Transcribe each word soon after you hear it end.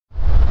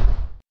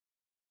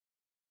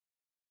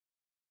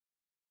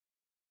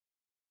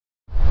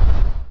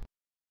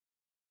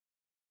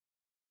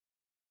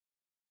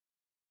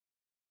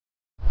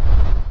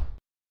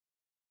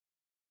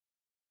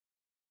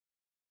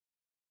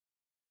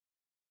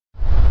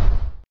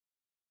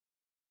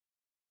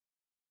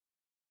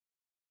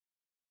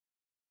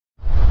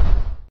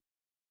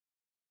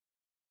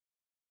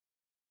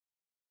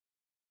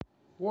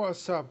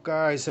What's up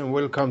guys, and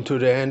welcome to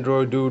the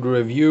Android Dude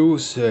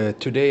reviews.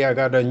 Today I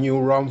got a new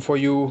ROM for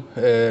you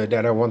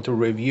that I want to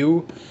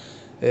review.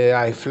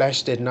 I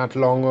flashed it not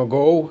long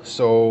ago,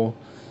 so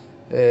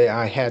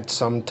I had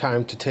some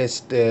time to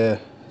test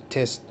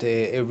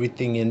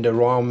everything in the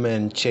ROM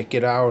and check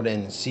it out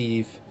and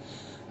see if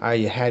I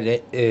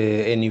had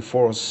any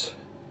force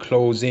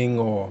closing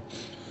or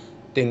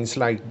things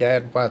like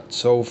that. But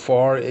so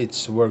far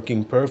it's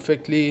working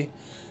perfectly.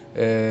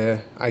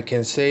 I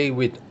can say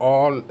with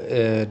all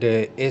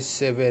the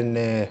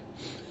S7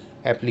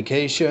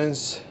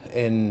 applications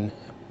and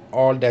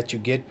all that you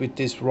get with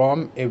this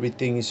ROM,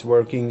 everything is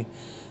working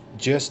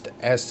just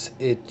as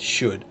it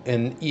should.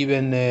 And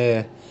even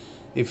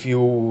if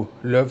you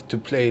love to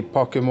play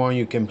Pokemon,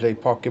 you can play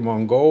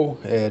Pokemon Go.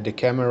 The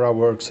camera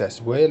works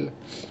as well.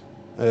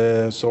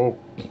 So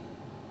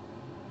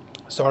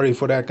sorry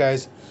for that,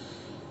 guys.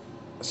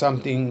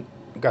 Something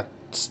got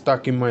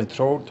stuck in my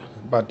throat.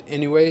 But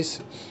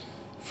anyways,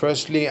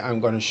 firstly, I'm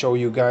going to show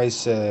you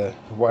guys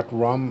what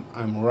ROM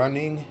I'm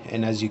running,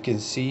 and as you can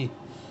see,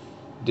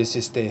 this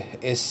is the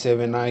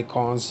S7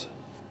 icons.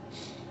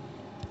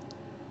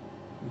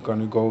 I'm going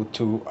to go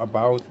to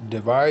About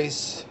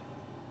Device.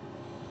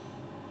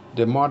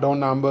 The model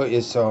number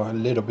is a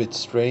little bit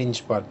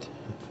strange, but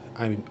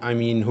I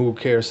mean, who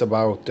cares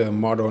about the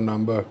model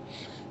number?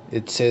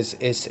 It says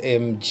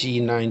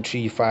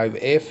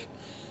SMG935F.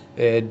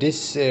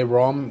 This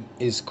ROM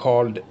is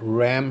called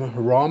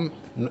Ramrom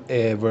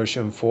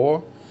version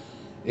 4.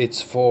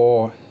 It's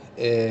for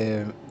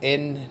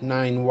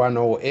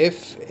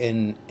N910F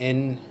and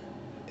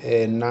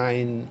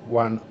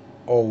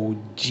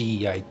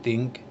N910G, I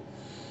think.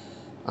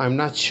 I'm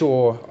not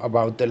sure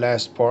about the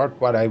last part,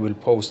 but I will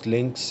post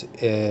links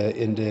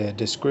in the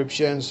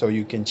description so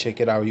you can check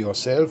it out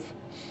yourself.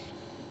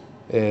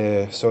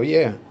 So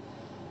yeah,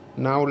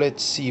 now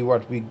let's see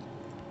what we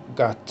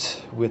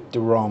got with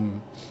the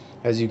ROM.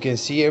 As you can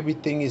see,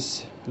 everything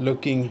is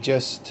looking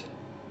just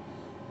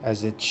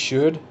as it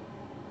should.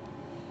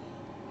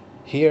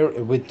 Here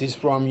with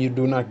this ROM you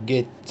do not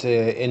get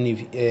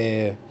any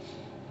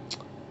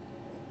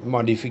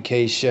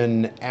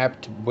modification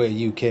app where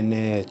you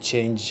can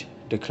change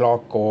the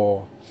clock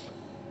or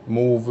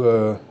move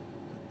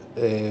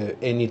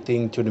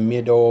anything to the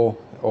middle,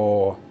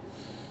 or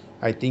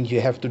I think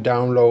you have to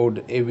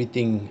download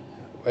everything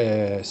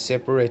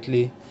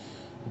separately.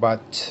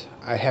 But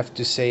I have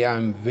to say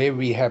I'm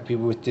very happy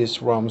with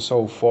this ROM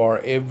so far.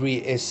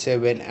 Every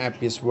S7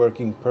 app is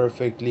working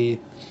perfectly,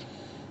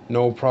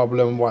 no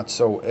problem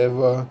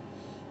whatsoever.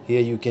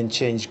 Here you can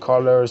change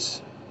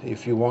colors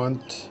if you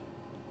want,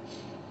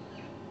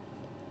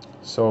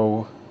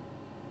 so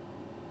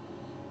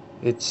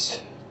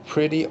it's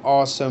pretty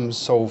awesome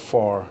so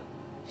far.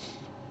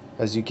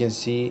 As you can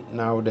see,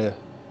 now the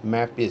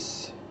map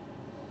is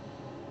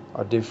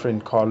a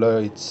different color.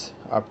 It's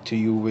up to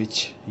you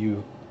which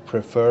you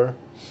prefer.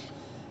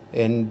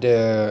 And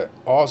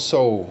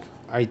also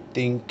I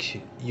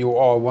think you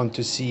all want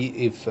to see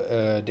if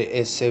the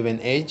S7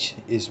 Edge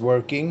is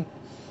working,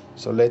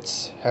 so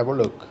let's have a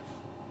look.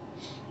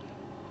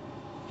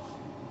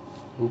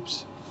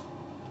 Oops,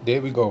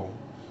 there we go.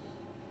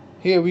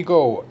 Here we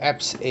go,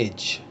 Apps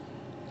Edge.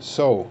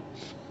 So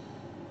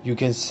you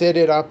can set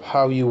it up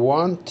how you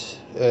want.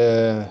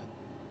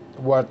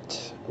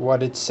 What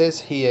it says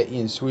here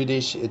in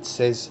Swedish, it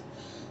says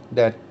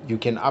that you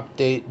can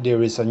update.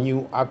 There is a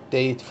new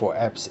update for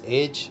Apps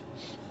Edge.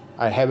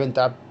 I haven't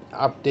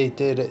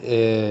updated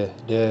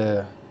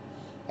the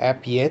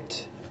app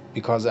yet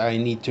because I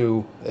need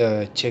to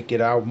check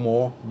it out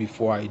more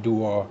before I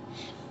do a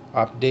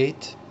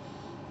update.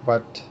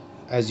 But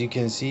as you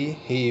can see,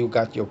 here you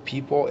got your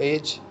People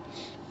Edge.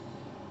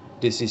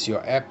 This is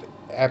your app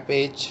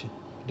Edge.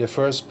 The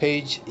first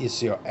page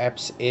is your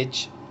Apps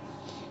Edge.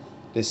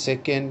 The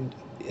second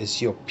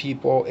is your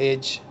People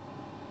Edge.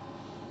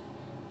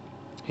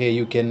 Here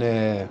you can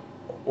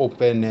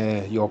open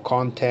your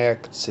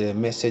contacts,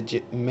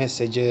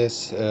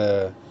 messages,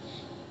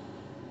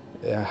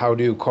 how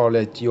do you call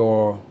it,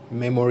 your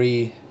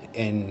memory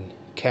and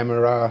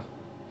camera,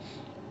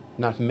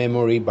 not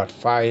memory but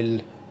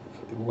file,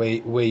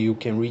 where you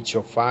can reach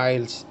your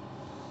files.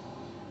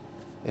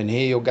 And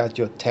here you got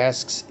your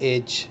Tasks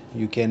Edge.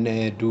 You can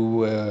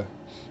do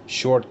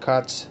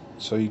shortcuts,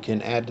 so you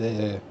can add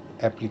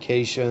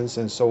applications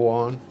and so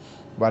on.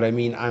 But I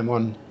mean, I'm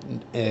on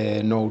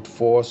Note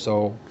 4,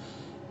 so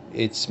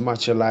it's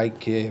much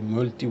like a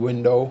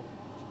multi-window.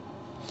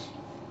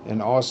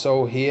 And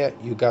also here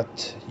you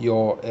got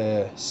your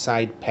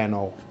side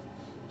panel.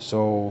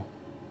 So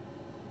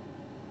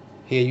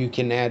here you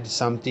can add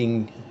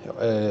something,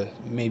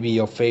 maybe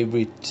your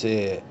favorite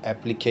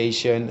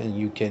application, and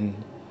you can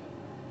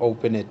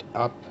open it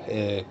up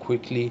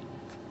quickly.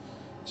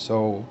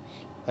 So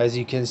as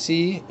you can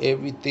see,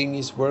 everything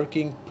is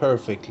working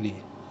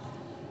perfectly.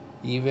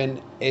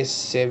 Even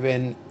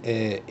S7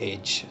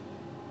 Edge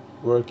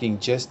working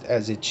just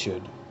as it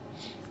should.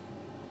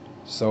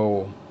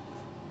 So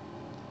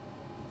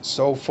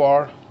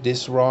far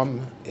this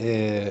ROM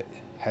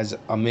has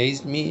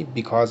amazed me,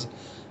 because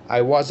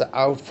I was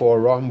out for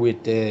a run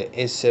with the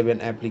S7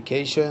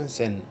 applications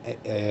and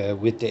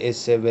with the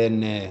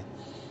S7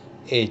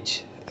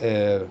 Edge,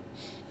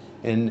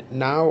 and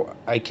now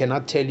I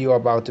cannot tell you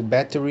about the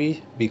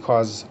battery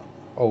because,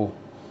 oh,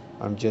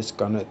 I'm just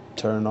gonna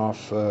turn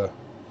off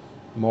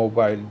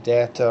mobile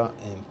data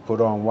and put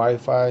on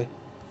Wi-Fi.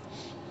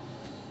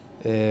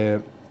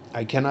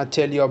 I cannot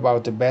tell you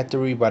about the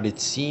battery, but it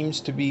seems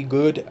to be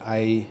good.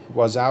 I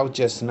was out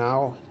just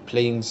now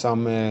playing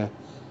some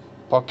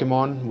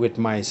Pokemon with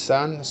my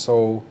son,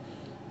 so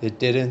it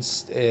didn't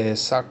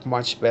suck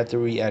much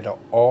battery at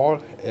all.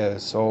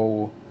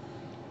 So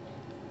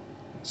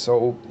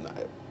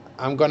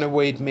I'm gonna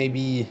wait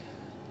maybe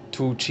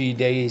 2-3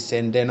 days,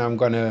 and then I'm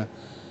gonna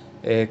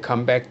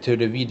come back to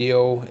the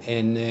video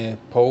and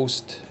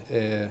post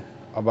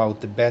about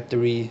the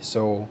battery,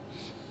 so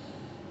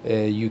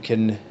you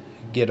can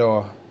get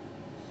a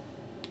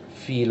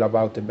feel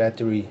about the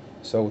battery,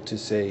 so to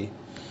say.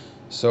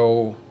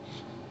 So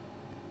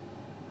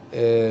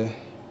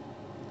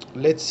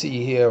let's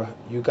see here.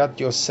 You got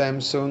your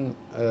Samsung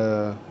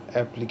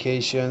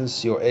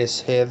applications, your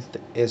S Health,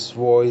 S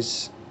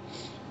Voice,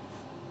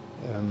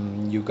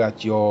 you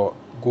got your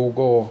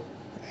Google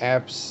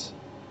apps,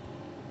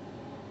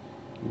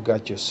 you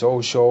got your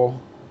social.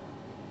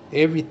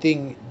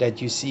 Everything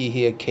that you see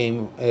here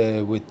came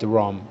with the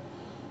ROM.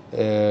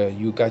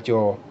 You got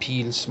your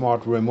Peel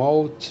Smart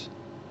Remote,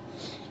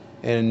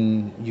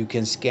 and you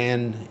can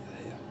scan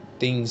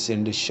things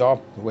in the shop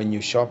when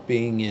you're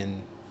shopping.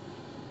 And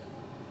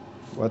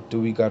what do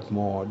we got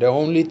more? The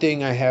only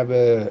thing I have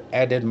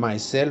added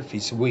myself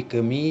is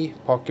Wiki.me,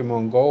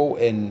 Pokemon Go,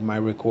 and my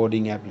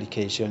recording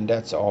application.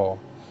 That's all.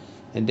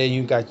 And then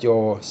you got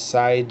your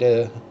side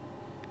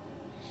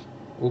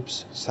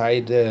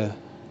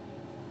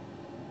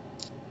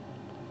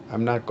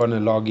I'm not gonna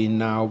log in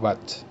now,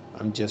 but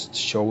I'm just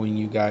showing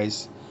you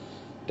guys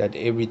that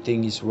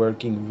everything is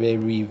working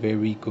very,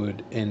 very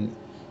good. And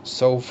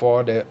so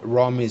far the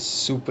ROM is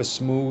super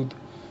smooth.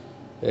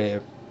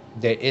 The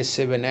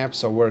S7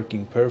 apps are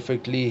working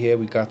perfectly. Here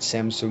we got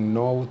Samsung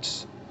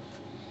Notes.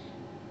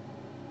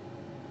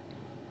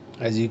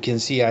 As you can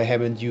see, I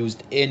haven't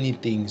used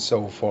anything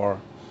so far,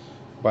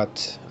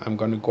 but I'm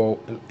gonna go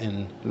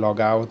and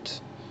log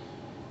out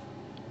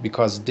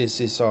because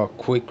this is a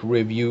quick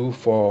review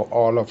for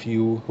all of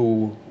you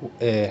who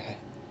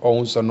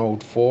owns a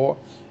Note 4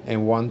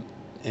 and want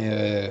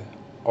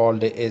all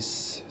the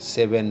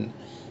S7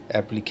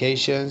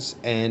 applications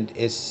and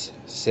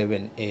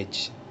S7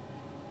 Edge.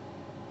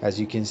 As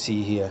you can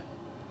see here,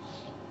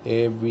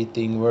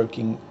 everything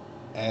working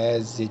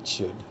as it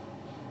should.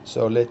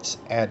 So let's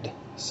add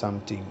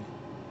something.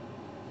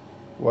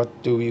 What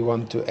do we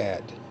want to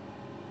add?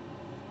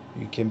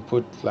 You can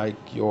put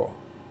like your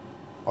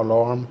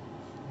alarm,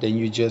 then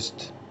you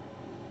just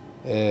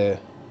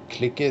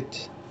click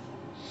it,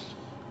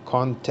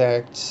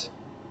 contacts,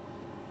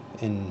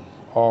 and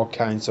all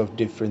kinds of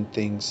different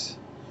things.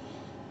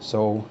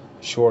 So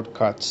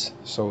shortcuts,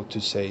 so to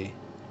say.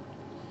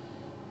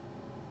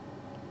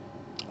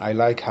 I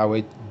like how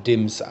it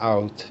dims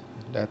out.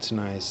 That's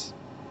nice.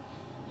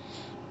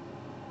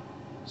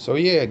 So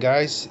yeah,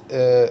 guys,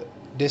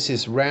 this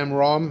is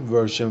Ramrom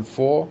version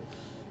 4.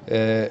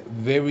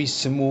 Very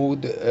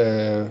smooth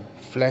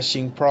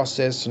flashing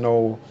process,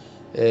 no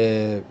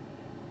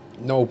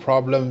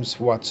problems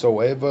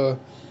whatsoever.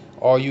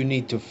 All you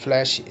need to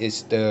flash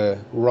is the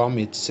ROM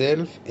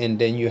itself, and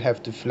then you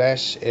have to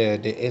flash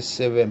the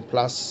S7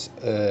 Plus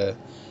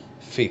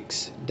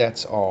fix.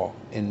 That's all,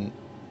 and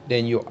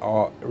then you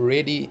are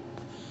ready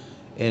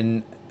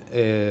and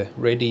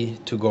ready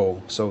to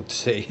go, so to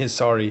say.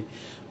 Sorry,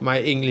 my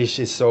English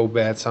is so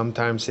bad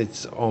sometimes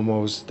it's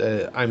almost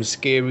I'm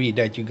scary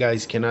that you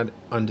guys cannot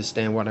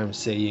understand what I'm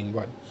saying,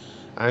 but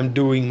I'm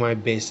doing my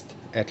best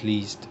at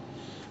least.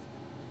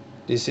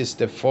 This is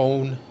the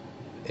phone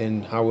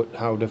and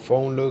how the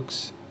phone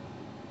looks.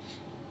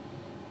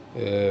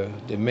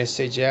 The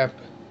message app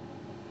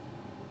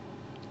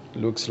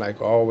looks like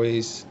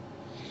always.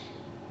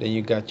 Then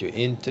you got your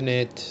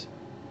internet,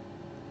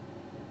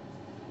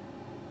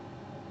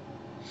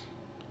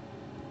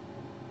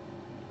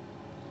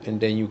 and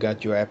then you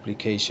got your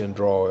application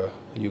drawer.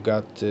 You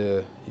got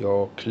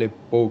your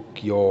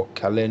clipbook, your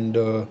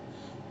calendar,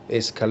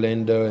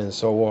 calendar, and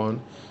so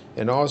on.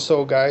 And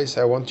also, guys,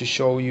 I want to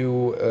show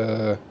you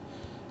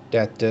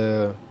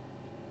that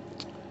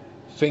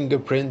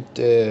fingerprint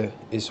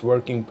is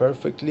working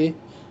perfectly.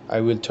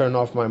 I will turn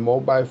off my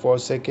mobile for a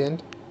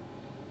second.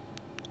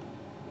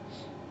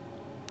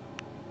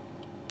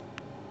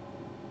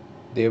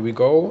 There we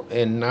go,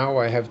 and now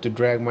I have to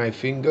drag my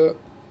finger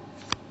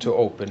to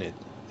open it,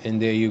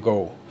 and there you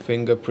go.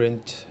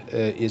 Fingerprint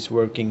is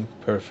working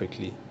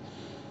perfectly.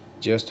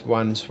 Just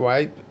one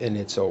swipe and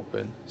it's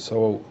open.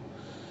 So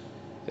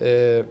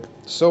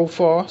so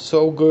far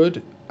so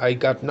good. I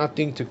got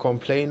nothing to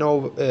complain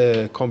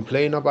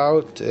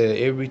about.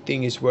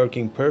 Everything is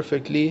working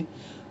perfectly.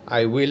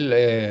 I will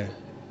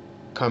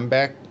come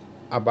back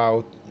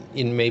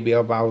in maybe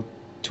about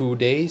 2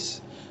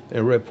 days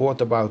and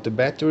report about the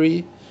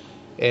battery.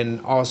 and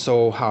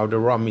also how the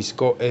ROM is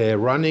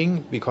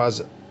running,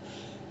 because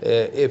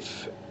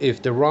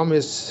if the ROM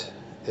is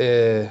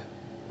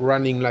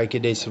running like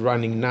it is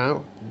running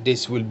now,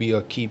 this will be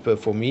a keeper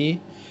for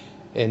me,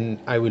 and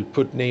I will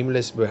put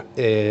Nameless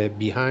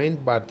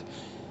behind. But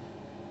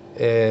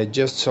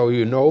just so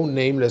you know,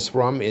 Nameless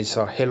ROM is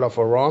a hell of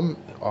a ROM,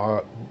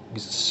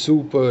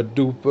 super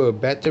duper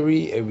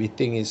battery.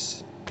 Everything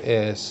is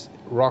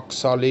rock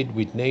solid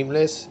with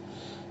Nameless.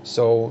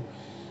 So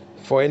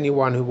for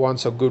anyone who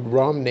wants a good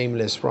ROM,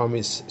 Nameless ROM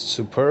is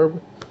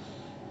superb.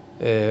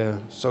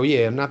 So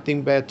yeah,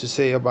 nothing bad to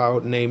say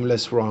about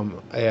Nameless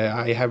ROM.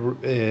 I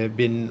have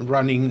been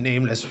running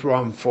Nameless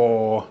ROM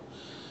for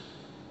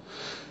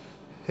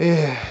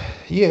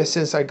yeah,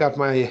 since I got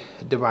my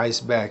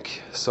device back.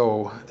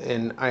 So,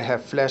 and I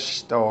have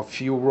flashed a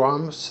few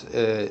ROMs.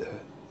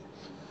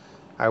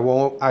 I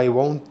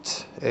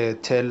won't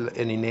tell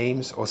any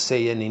names or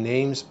say any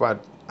names,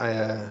 but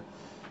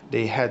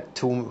they had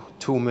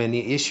too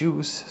many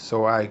issues,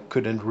 so I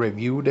couldn't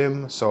review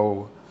them.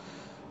 So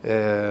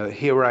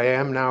here I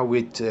am now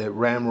with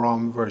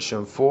Ramrom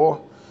version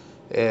 4,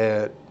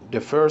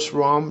 the first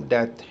ROM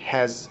that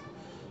has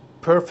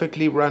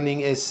perfectly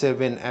running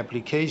S7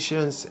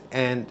 applications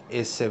and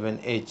S7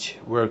 Edge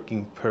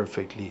working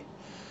perfectly.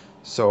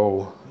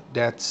 So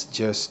that's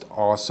just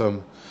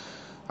awesome.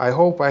 I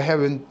hope I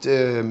haven't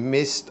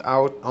missed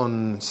out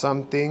on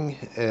something.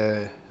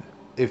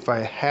 If I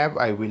have,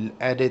 I will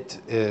add it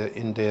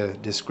in the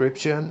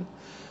description.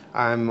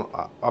 I'm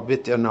a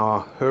bit in a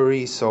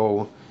hurry,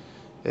 so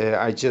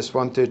I just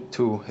wanted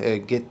to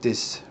get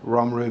this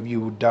ROM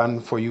review done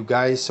for you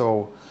guys.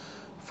 So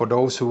for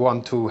those who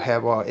want to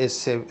have a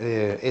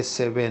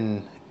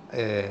S7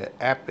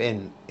 app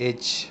and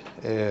Edge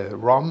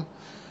ROM,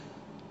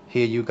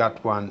 here you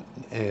got one,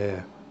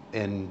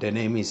 and the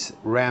name is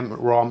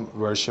Ramrom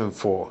version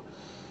 4.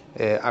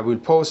 I will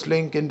post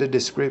links in the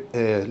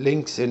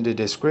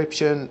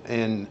description,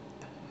 and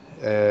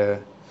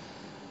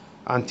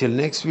until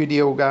next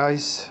video,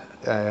 guys,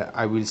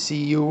 I will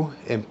see you,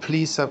 and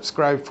please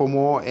subscribe for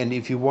more. And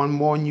if you want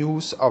more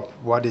news of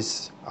what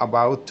is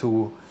about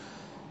to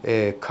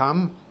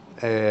come,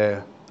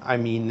 I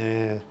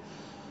mean,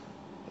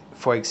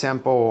 for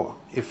example,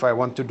 if I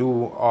want to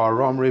do a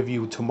ROM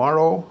review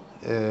tomorrow,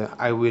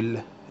 I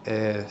will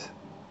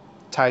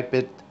type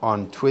it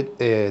on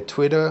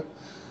Twitter.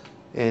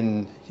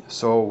 And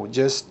so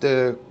just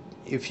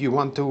if you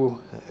want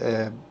to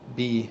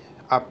be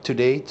up to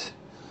date,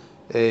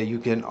 you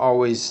can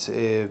always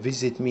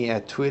visit me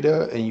at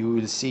Twitter, and you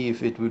will see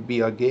if it would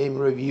be a game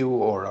review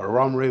or a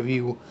ROM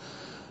review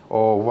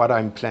or what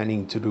I'm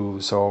planning to do.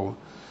 So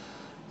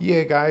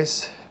yeah,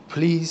 guys,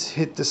 please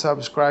hit the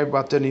subscribe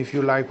button if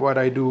you like what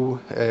I do.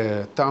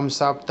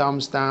 Thumbs up,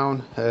 thumbs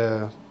down,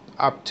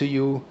 up to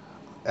you.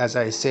 As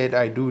I said,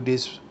 I do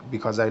this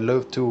because I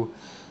love to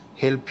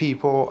help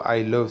people.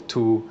 I love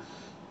to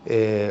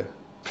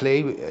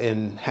play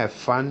and have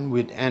fun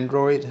with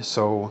Android.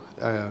 So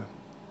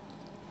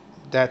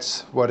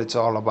that's what it's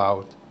all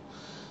about.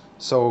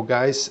 So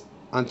guys,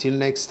 until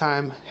next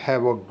time,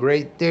 have a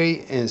great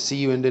day and see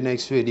you in the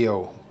next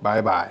video.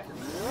 Bye bye.